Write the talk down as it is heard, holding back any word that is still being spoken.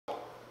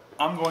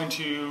I'm going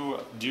to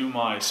do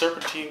my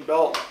serpentine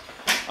belt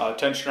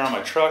tensioner on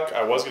my truck.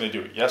 I was going to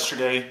do it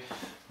yesterday,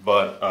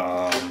 but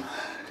I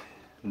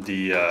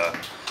didn't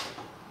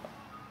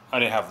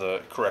have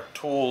the correct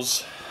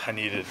tools. I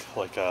needed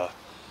like a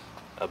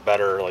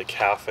better like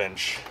 1/2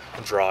 inch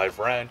drive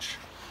wrench.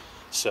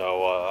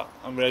 So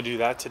I'm going to do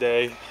that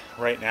today,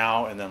 right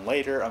now, and then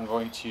later I'm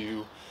going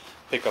to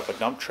pick up a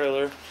dump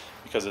trailer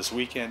because this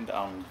weekend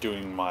I'm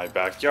doing my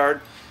backyard.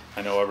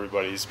 I know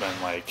everybody's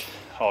been like,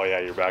 oh yeah,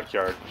 your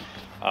backyard,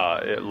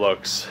 it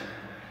looks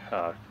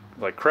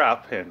like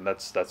crap, and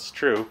that's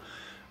true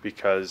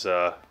because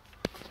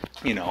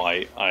you know,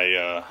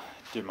 I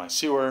did my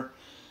sewer,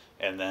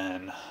 and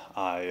then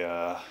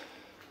I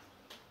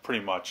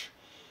pretty much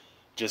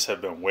just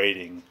have been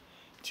waiting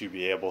to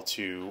be able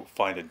to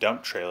find a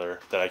dump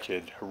trailer that I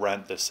could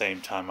rent the same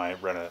time I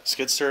rent a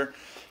skid steer,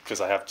 because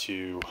I have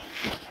to,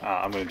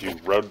 I'm going to do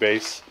road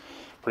base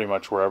pretty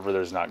much wherever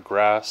there's not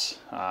grass.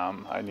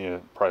 I need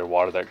to probably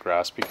water that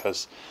grass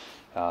because,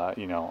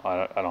 you know,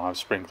 I don't have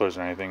sprinklers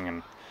or anything,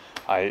 and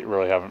I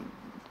really haven't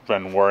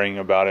been worrying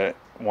about it.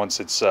 Once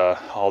it's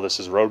all this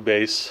is road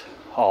base,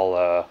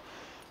 I'll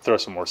throw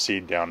some more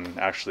seed down and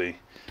actually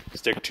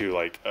stick to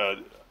like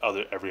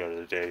every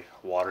other day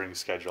watering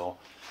schedule,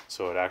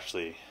 so it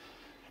actually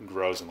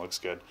grows and looks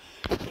good.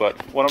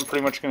 But what I'm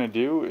pretty much going to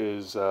do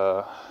is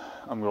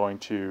I'm going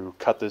to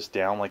cut this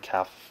down like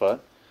 1/2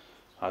 foot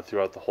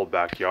throughout the whole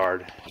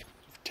backyard,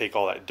 take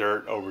all that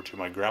dirt over to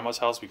my grandma's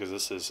house because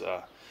this is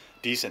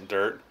decent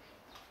dirt.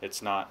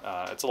 It's not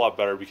it's a lot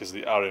better because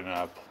the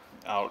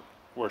out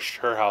where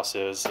her house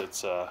is,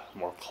 it's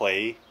more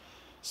clay.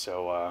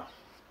 So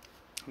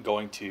I'm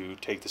going to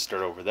take this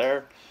dirt over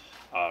there,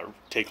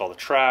 take all the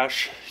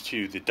trash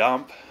to the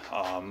dump.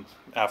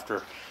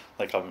 After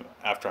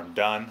I'm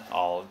done,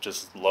 I'll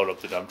just load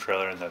up the dump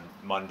trailer, and then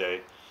Monday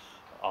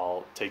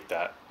I'll take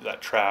that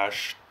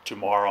trash.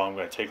 Tomorrow I'm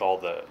going to take all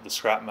the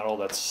scrap metal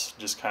that's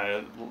just kind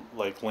of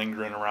like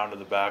lingering around in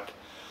the back,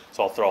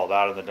 so I'll throw all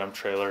that in the dump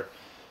trailer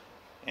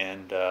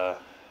and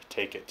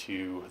take it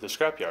to the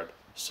scrap yard.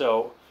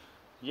 So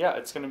yeah,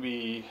 it's going to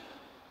be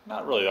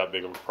not really that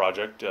big of a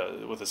project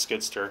with a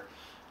skid steer.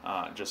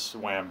 Just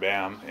wham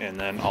bam, and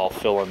then I'll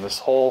fill in this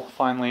hole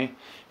finally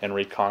and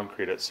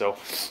reconcrete it. So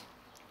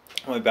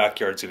my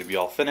backyard's going to be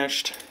all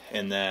finished,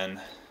 and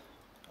then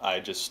I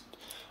just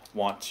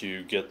want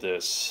to get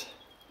this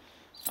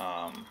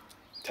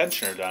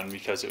tensioner done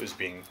because it was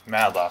being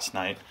mad last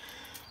night.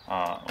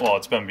 Well,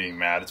 it's been being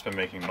mad, it's been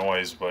making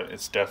noise, but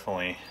it's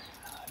definitely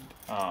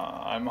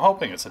I'm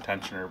hoping it's a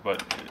tensioner,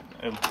 but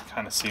it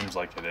kind of seems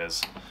like it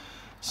is.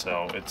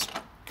 So it's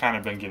kind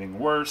of been getting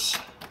worse,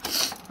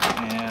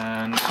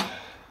 and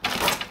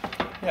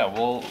yeah,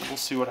 we'll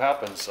see what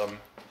happens. I'm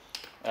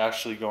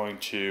actually going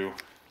to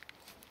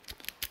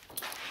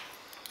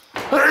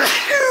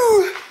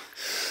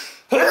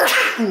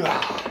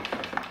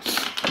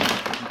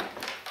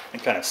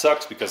it kind of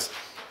sucks because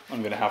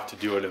I'm gonna have to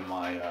do it in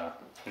my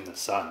in the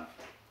sun.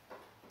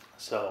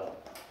 So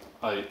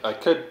I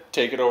could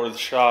take it over to the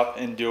shop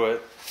and do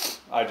it.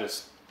 I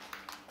just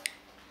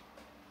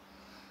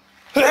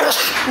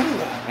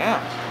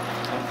yeah.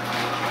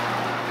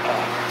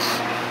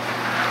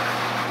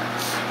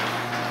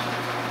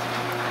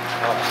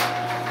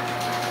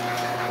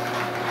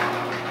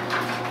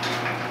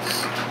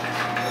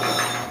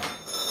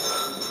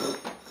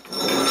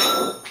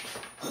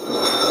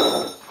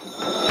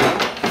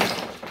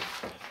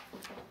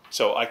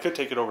 So I could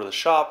take it over to the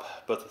shop,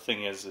 but the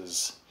thing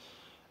is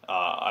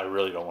I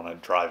really don't want to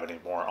drive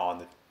anymore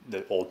on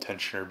the old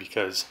tensioner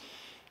because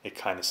it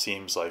kind of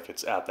seems like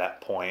it's at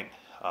that point.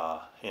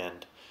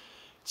 And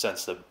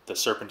since the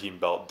serpentine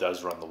belt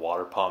does run the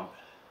water pump,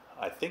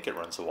 I think it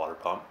runs the water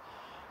pump.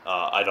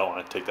 I don't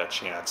want to take that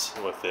chance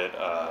with it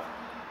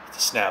to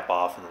snap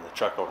off and then the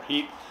truck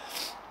overheat.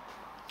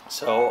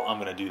 So I'm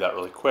going to do that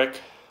really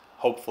quick,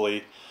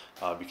 hopefully,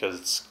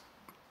 because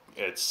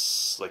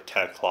it's like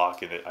 10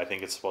 o'clock and I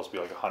think it's supposed to be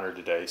like 100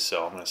 today,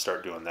 so I'm going to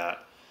start doing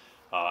that.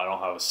 I don't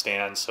have a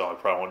stand, so I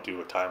probably won't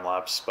do a time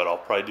lapse, but I'll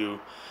probably do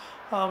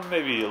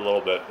maybe a little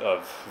bit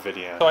of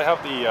video. So I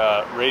have the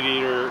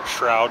radiator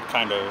shroud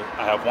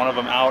I have one of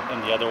them out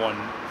and the other one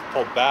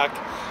pulled back.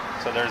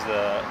 So there's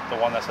the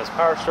one that says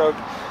Power Stroke.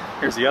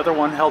 Here's the other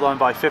one held on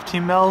by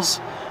 15 mils,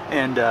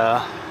 and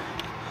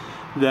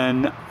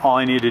then all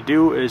I need to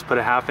do is put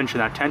a 1/2 inch in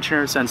that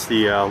tensioner since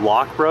the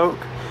lock broke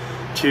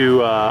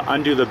to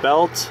undo the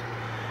belt,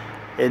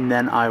 and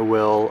then I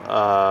will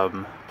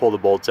pull the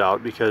bolts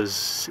out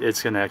because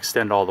it's going to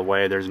extend all the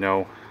way. There's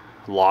no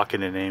lock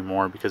in it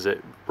anymore because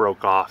it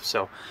broke off.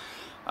 So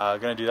I'm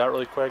going to do that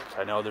really quick.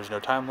 I know there's no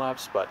time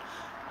lapse, but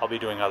I'll be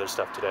doing other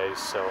stuff today,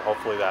 so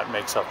hopefully that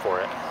makes up for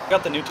it.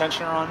 Got the new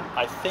tensioner on.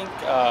 I think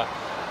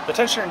the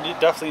tensioner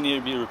definitely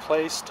needed to be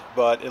replaced,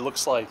 but it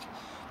looks like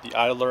the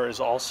idler is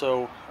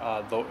also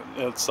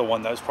it's the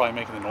one that was probably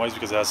making the noise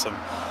because it has some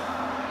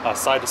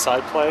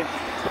side-to-side play.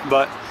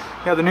 But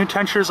yeah, the new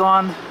tensioner's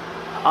on.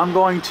 I'm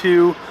going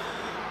to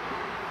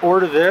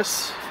order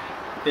this,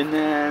 and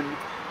then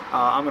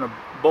I'm going to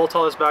bolt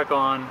all this back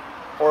on,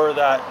 order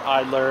that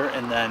idler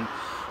and then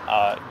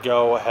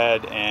go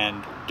ahead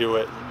and do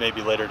it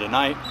maybe later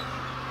tonight.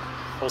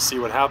 We'll see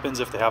what happens.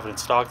 If they have it in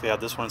stock, they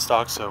have this one in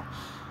stock, so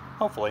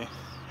hopefully,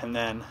 and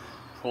then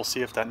we'll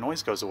see if that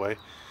noise goes away.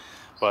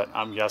 But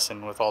I'm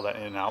guessing with all that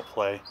in and out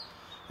play,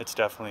 it's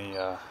definitely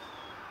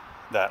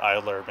that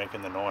idler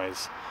making the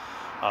noise.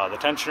 The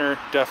tensioner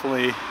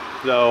definitely,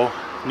 though,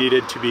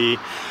 needed to be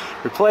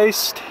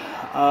replaced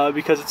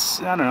because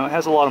it's, I don't know, it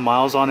has a lot of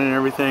miles on it and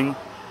everything.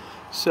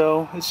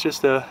 So it's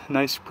just a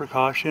nice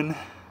precaution.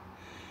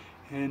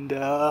 And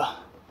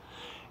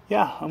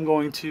yeah, I'm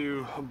going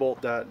to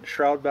bolt that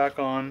shroud back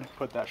on,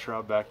 put that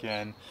shroud back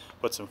in,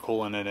 put some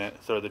coolant in it,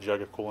 throw the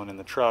jug of coolant in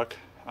the truck,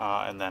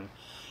 and then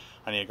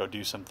I need to go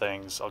do some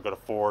things. I'll go to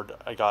Ford.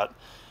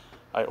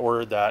 I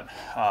ordered that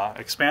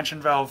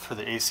expansion valve for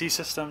the AC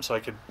system so I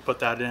could put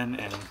that in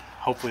and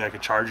hopefully I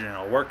could charge it and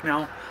it'll work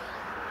now.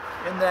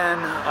 And then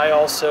I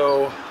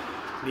also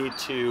need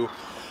to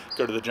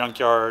go to the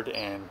junkyard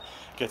and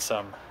get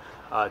some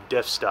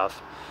diff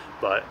stuff,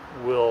 but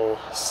we'll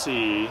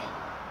see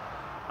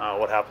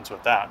what happens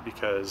with that,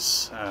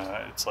 because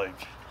it's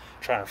like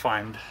trying to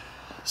find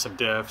some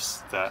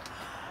diffs that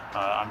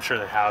I'm sure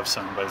they have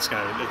some, but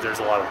there's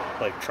a lot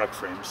of like truck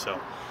frames. So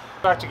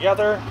back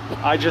together,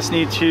 I just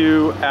need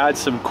to add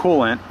some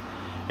coolant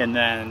and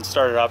then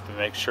start it up and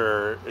make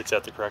sure it's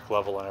at the correct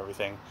level and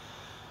everything.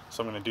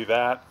 So I'm going to do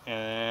that,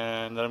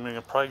 and then I'm going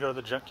to probably go to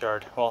the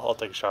junkyard. Well, I'll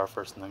take a shower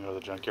first and then go to the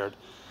junkyard.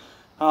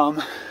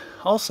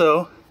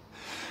 Also,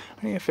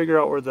 I need to figure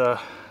out where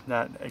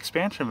that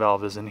expansion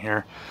valve is in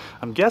here.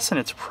 I'm guessing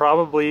it's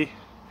probably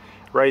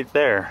right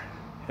there,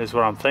 is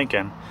what I'm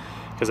thinking,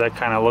 because that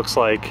kind of looks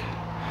like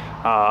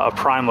a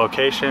prime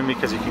location,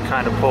 because you can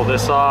kind of pull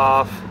this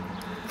off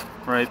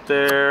right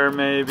there,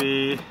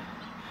 maybe.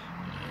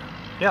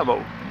 Yeah,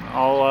 but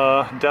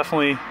I'll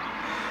definitely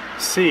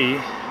see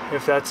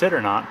if that's it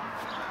or not.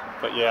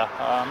 But yeah,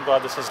 I'm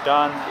glad this is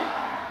done.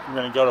 I'm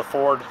gonna go to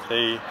Ford.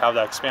 They have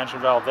that expansion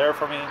valve there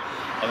for me,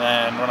 and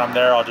then when I'm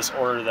there, I'll just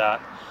order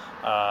that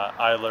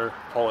idler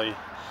pulley,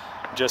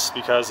 just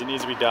because it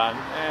needs to be done,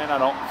 and I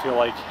don't feel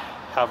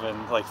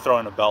like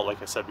throwing a belt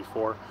like I said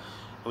before.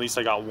 At least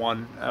I got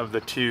one of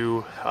the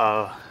two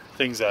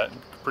things that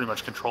pretty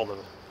much control the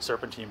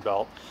serpentine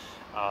belt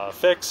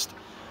fixed.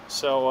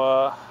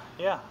 So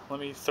yeah, let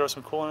me throw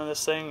some coolant in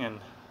this thing and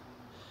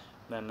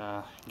then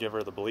give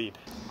her the bleed.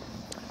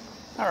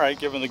 Alright,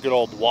 giving the good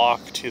old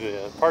walk to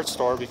the parts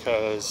store,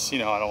 because, you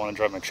know, I don't want to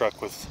drive my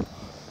truck with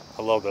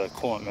a little bit of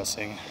coolant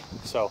missing.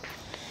 So,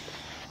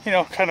 you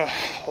know, kind of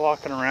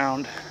walking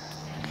around.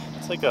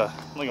 It's like a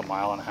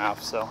mile and a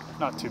half, so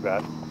not too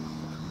bad.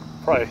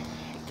 Probably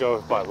go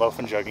buy a loaf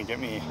and jug and get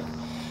me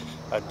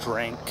a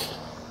drink,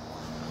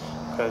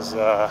 because,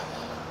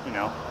 you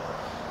know,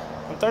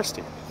 I'm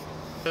thirsty.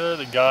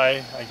 The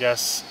guy, I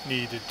guess,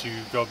 needed to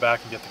go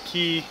back and get the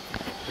key,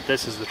 but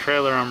this is the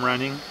trailer I'm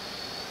renting,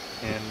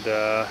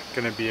 and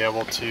gonna be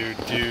able to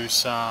do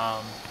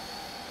some,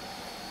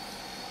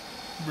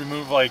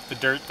 remove like the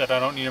dirt that I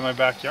don't need in my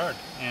backyard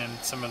and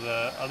some of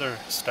the other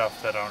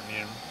stuff that I don't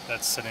need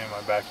that's sitting in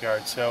my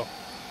backyard. So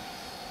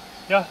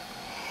yeah,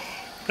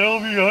 that'll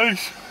be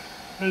nice.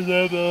 And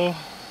then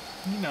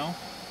you know,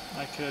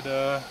 I could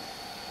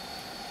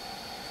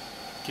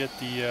get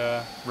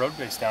the road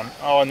base down.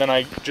 Oh, and then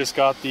I just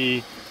got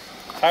the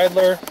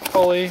idler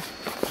pulley.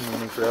 Let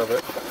me grab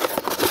it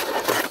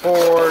from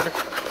Ford.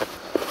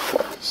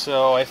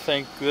 So I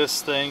think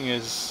this thing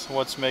is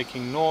what's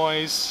making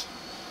noise.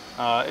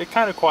 It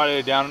kind of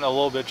quieted down a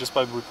little bit just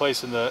by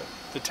replacing the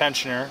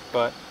tensioner,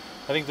 but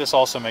I think this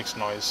also makes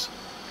noise.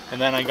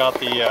 And then I got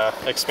the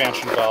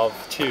expansion valve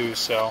too,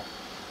 so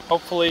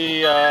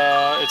hopefully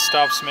it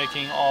stops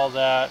making all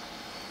that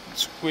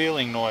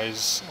squealing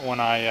noise when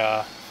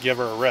I give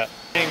her a rip.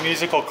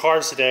 Musical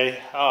cars today.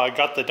 I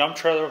got the dump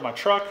trailer with my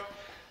truck.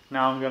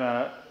 Now I'm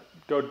gonna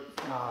go,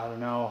 I don't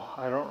know,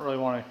 I don't really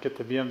want to get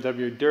the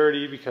BMW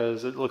dirty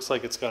because it looks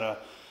like it's gonna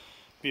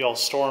be all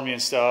stormy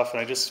and stuff, and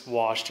I just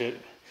washed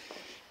it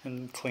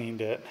and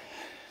cleaned it.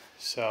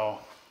 So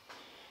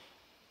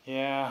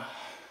yeah,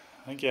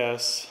 I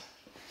guess.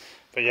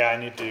 But yeah, I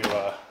need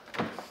to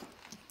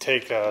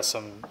take go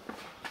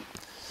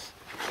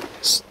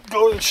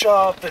to the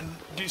shop and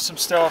do some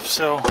stuff,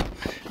 so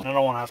I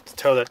don't want to have to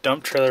tow that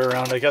dump trailer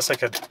around. I guess I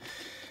could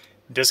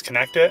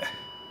disconnect it,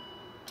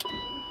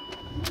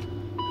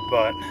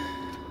 but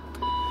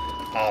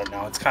I don't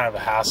know, it's kind of a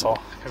hassle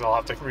because I'll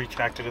have to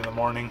reconnect it in the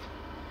morning,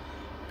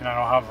 and I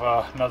don't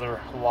have another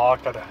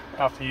lock. I'd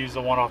have to use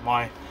the one off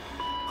my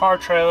car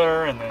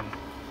trailer, and then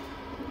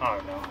I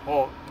don't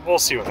know, we'll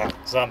see what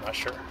happens. I'm not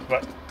sure,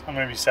 but I'm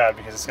gonna be sad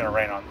because it's gonna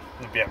rain on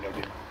the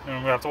BMW and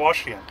I'm gonna have to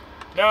wash it again.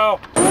 No!